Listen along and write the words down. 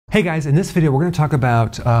Hey guys, in this video we're going to talk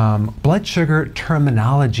about blood sugar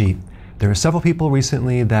terminology. There are several people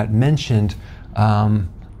recently that mentioned,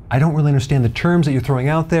 I don't really understand the terms that you're throwing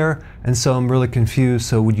out there, and so I'm really confused,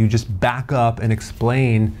 so would you just back up and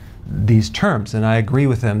explain these terms? And I agree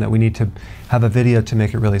with them that we need to have a video to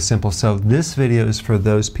make it really simple. So this video is for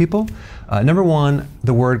those people. Number one,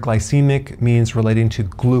 the word glycemic means relating to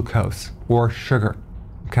glucose or sugar,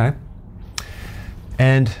 okay?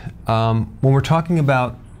 And when we're talking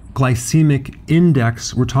about glycemic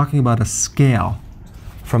index, we're talking about a scale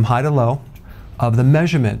from high to low of the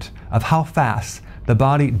measurement of how fast the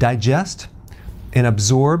body digests and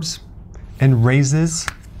absorbs and raises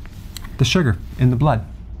the sugar in the blood,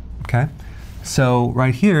 okay? So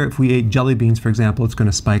right here, if we ate jelly beans, for example, it's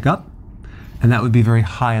going to spike up, and that would be very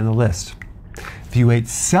high on the list. If you ate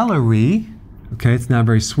celery, okay, it's not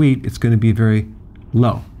very sweet, it's going to be very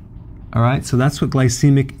low. All right, so that's what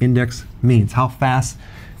glycemic index means, how fast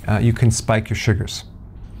you can spike your sugars.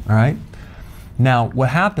 All right. Now, what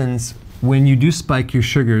happens when you do spike your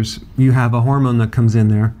sugars, you have a hormone that comes in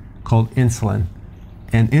there called insulin.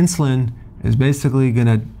 And insulin is basically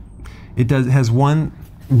it has one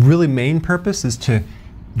really main purpose, is to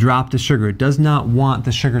drop the sugar. It does not want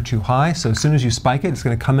the sugar too high, so as soon as you spike it, it's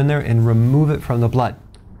going to come in there and remove it from the blood.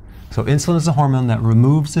 So insulin is a hormone that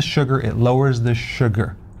removes the sugar, it lowers the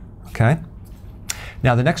sugar. Okay?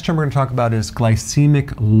 Now the next term we're going to talk about is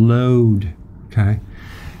glycemic load. Okay?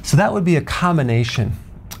 So that would be a combination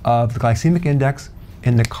of the glycemic index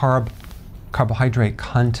and the carbohydrate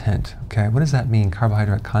content. Okay? What does that mean,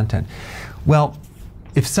 carbohydrate content? Well,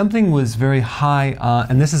 if something was very high,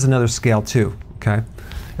 and this is another scale too, okay?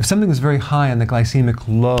 If something was very high on the glycemic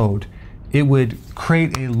load, it would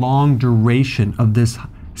create a long duration of this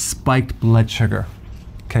spiked blood sugar.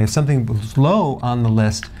 Okay? If something was low on the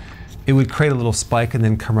list, it would create a little spike and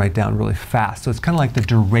then come right down really fast. So it's kind of like the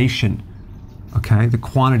duration, okay? The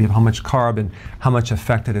quantity of how much carb and how much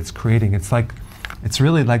effect that it's creating. It's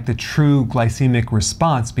really like the true glycemic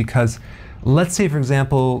response, because let's say, for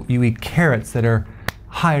example, you eat carrots that are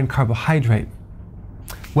high in carbohydrate.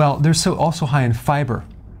 Well, they're also high in fiber.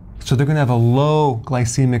 So they're going to have a low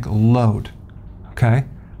glycemic load, okay?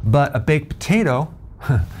 But a baked potato,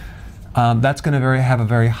 that's going to have a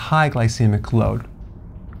very high glycemic load,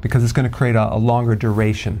 because it's going to create a longer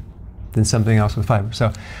duration than something else with fiber.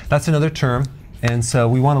 So that's another term, and so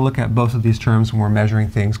we want to look at both of these terms when we're measuring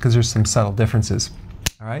things, because there's some subtle differences.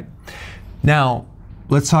 All right? Now,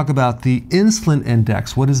 let's talk about the insulin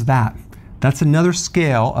index. What is that? That's another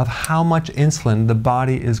scale of how much insulin the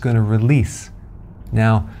body is going to release.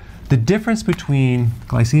 Now, the difference between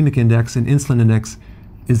glycemic index and insulin index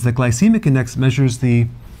is the glycemic index measures the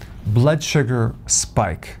blood sugar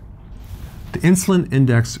spike. The insulin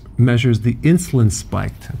index measures the insulin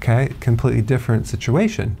spiked, okay? Completely different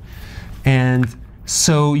situation. And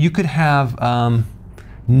so you could have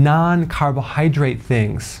non-carbohydrate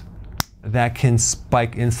things that can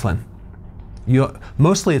spike insulin.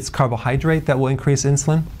 Mostly it's carbohydrate that will increase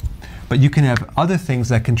insulin, but you can have other things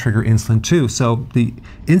that can trigger insulin too. So the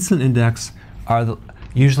insulin index are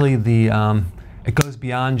usually it goes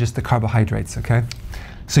beyond just the carbohydrates, okay?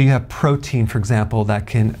 So you have protein, for example, that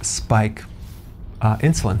can spike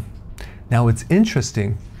insulin. Now it's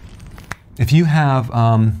interesting, if you have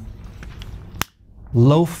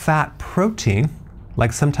low-fat protein,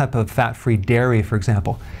 like some type of fat-free dairy, for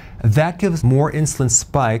example, that gives more insulin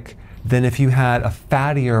spike than if you had a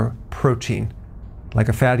fattier protein, like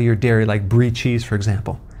a fattier dairy, like brie cheese, for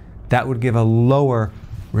example. That would give a lower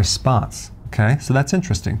response, okay? So that's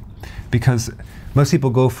interesting, because most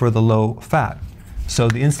people go for the low fat. So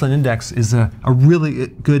the insulin index is a really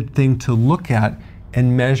good thing to look at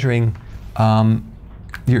in measuring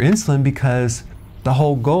your insulin, because the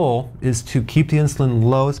whole goal is to keep the insulin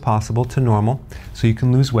low as possible to normal so you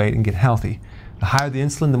can lose weight and get healthy. The higher the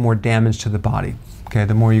insulin, the more damage to the body, okay?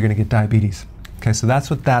 The more you're going to get diabetes. Okay, so that's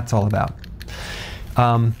what that's all about.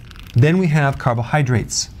 Then we have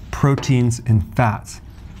carbohydrates, proteins, and fats.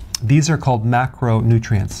 These are called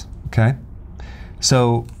macronutrients, okay?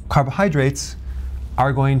 So carbohydrates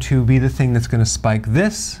are going to be the thing that's going to spike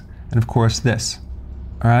this, and of course this.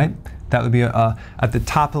 All right, that would be at the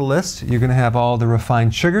top of the list. You're going to have all the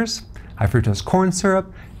refined sugars, high fructose corn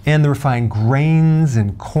syrup, and the refined grains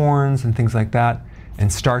and corns and things like that,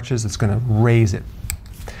 and starches. It's going to raise it.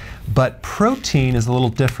 But protein is a little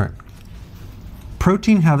different.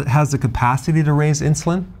 Protein has the capacity to raise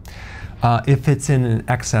insulin if it's in an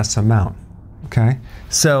excess amount. Okay,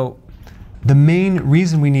 so the main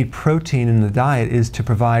reason we need protein in the diet is to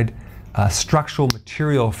provide structural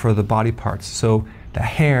material for the body parts. So the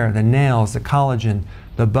hair, the nails, the collagen,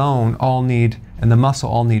 the bone all need and the muscle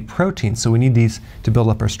all need protein, so we need these to build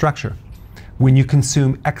up our structure. When you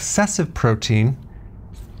consume excessive protein,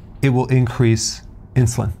 it will increase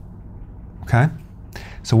insulin, okay?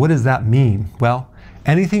 So what does that mean? Well,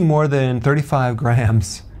 anything more than 35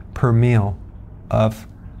 grams per meal of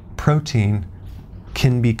protein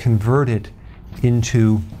can be converted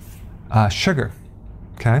into sugar,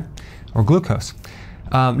 okay, or glucose.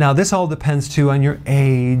 Now this all depends too on your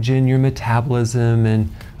age and your metabolism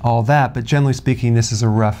and all that, but generally speaking, this is a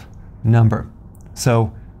rough number.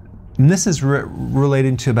 So this is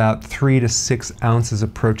relating to about 3 to 6 ounces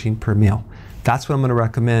of protein per meal. That's what I'm going to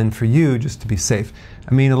recommend for you, just to be safe.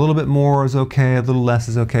 I mean, a little bit more is okay, a little less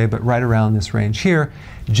is okay, but right around this range here,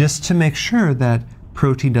 just to make sure that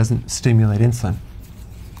protein doesn't stimulate insulin,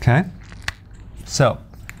 okay? So,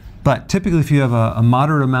 but typically if you have a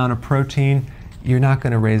moderate amount of protein, you're not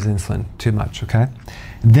going to raise insulin too much, okay?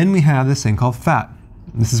 Then we have this thing called fat.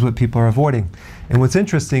 This is what people are avoiding. And what's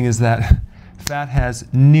interesting is that fat has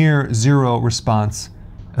near zero response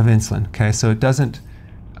of insulin, okay? So it doesn't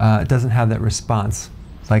have that response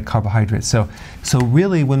like carbohydrates. So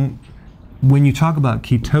really when you talk about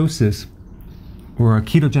ketosis or a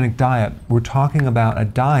ketogenic diet, we're talking about a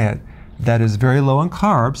diet that is very low in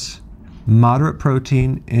carbs, moderate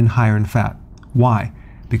protein, and higher in fat. Why?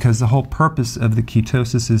 Because the whole purpose of the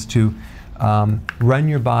ketosis is to run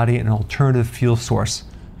your body an alternative fuel source.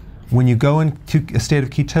 When you go into a state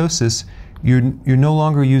of ketosis, you're no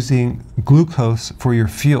longer using glucose for your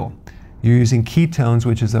fuel. You're using ketones,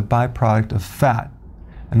 which is a byproduct of fat.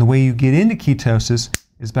 And the way you get into ketosis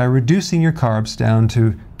is by reducing your carbs down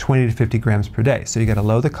to 20 to 50 grams per day. So you got to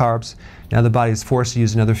lower the carbs. Now the body is forced to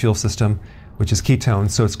use another fuel system, which is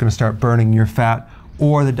ketones. So it's going to start burning your fat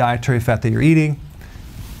or the dietary fat that you're eating.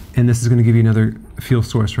 And this is going to give you another fuel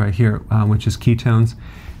source right here, which is ketones.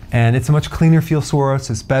 And it's a much cleaner fuel source.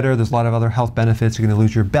 It's better. There's a lot of other health benefits. You're going to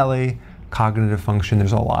lose your belly, cognitive function.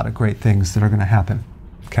 There's a lot of great things that are going to happen,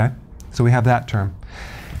 okay? So we have that term.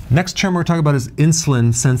 Next term we're talking about is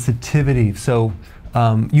insulin sensitivity. So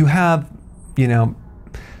you have,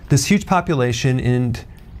 this huge population, and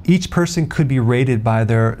each person could be rated by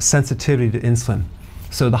their sensitivity to insulin.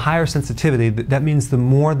 So the higher sensitivity, that means the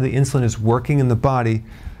more the insulin is working in the body,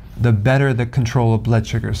 the better the control of blood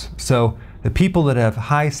sugars. So the people that have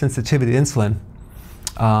high sensitivity to insulin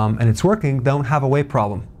and it's working don't have a weight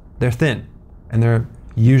problem. They're thin and they're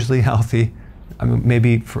usually healthy. I mean,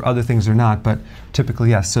 maybe for other things they're not, but typically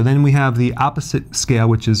yes. So then we have the opposite scale,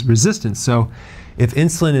 which is resistance. So if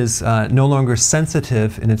insulin is no longer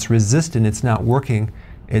sensitive and it's resistant, it's not working,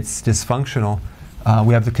 it's dysfunctional,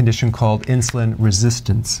 we have the condition called insulin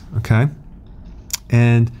resistance, okay?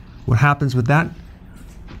 And what happens with that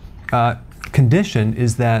condition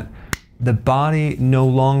is that the body no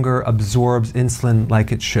longer absorbs insulin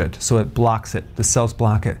like it should. So it blocks it, the cells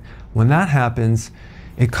block it. When that happens,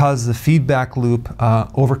 it causes a feedback loop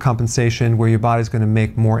overcompensation where your body's going to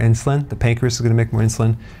make more insulin, the pancreas is going to make more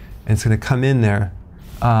insulin, and it's going to come in there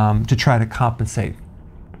to try to compensate.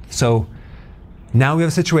 So now we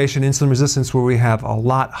have a situation, insulin resistance, where we have a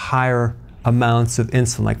lot higher amounts of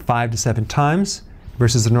insulin, like 5 to 7 times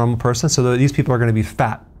versus a normal person. So these people are going to be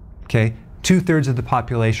fat, okay? 2/3 of the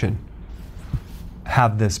population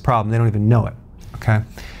have this problem. They don't even know it, okay?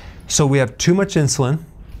 So we have too much insulin,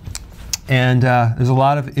 and there's a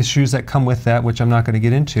lot of issues that come with that, which I'm not going to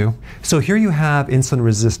get into. So here you have insulin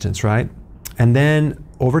resistance, right? And then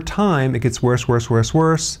over time, it gets worse, worse, worse,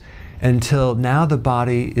 worse, until now the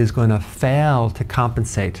body is going to fail to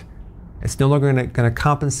compensate. It's no longer going to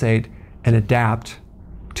compensate and adapt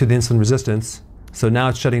to the insulin resistance. So now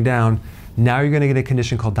it's shutting down. Now you're going to get a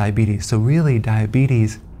condition called diabetes. So really,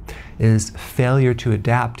 diabetes is failure to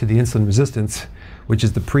adapt to the insulin resistance, which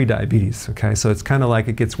is the pre-diabetes, okay? So it's kind of like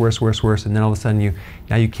it gets worse, worse, worse, and then all of a sudden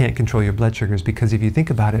now you can't control your blood sugars, because if you think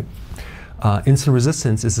about it, insulin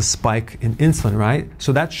resistance is a spike in insulin, right?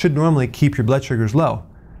 So that should normally keep your blood sugars low.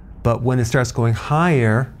 But when it starts going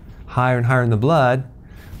higher, higher and higher in the blood,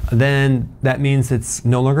 then that means it's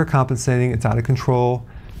no longer compensating, it's out of control,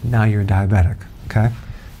 now you're diabetic, okay?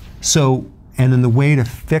 So, and then the way to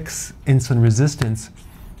fix insulin resistance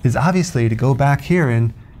is obviously to go back here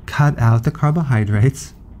and cut out the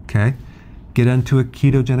carbohydrates, okay? Get into a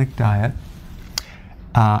ketogenic diet.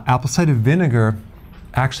 Apple cider vinegar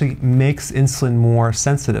actually makes insulin more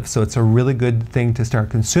sensitive, so it's a really good thing to start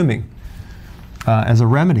consuming as a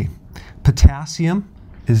remedy. Potassium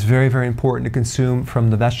is very, very important to consume from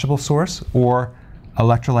the vegetable source or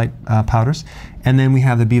electrolyte powders. And then we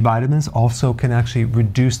have the B vitamins, also can actually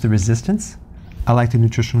reduce the resistance. I like the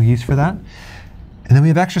nutritional yeast for that. And then we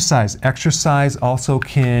have exercise. Exercise also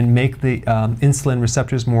can make the insulin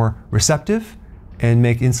receptors more receptive, and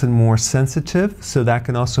make insulin more sensitive, so that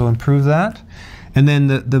can also improve that. And then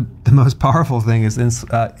the most powerful thing is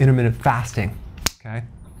intermittent fasting, okay?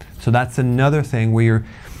 So that's another thing where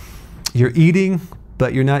you're eating,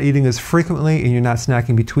 but you're not eating as frequently and you're not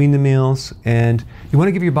snacking between the meals. And you want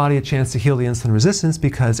to give your body a chance to heal the insulin resistance,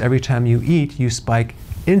 because every time you eat, you spike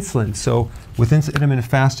insulin. So with intermittent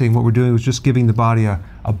fasting, what we're doing is just giving the body a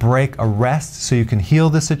break, a rest, so you can heal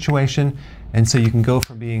the situation. And so you can go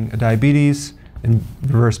from being a diabetes and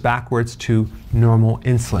reverse backwards to normal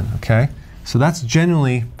insulin, okay? So that's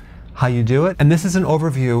generally how you do it. And this is an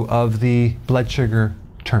overview of the blood sugar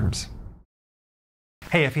terms.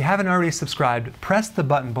 Hey, if you haven't already subscribed, press the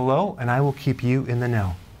button below and I will keep you in the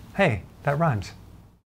know. Hey, that rhymes.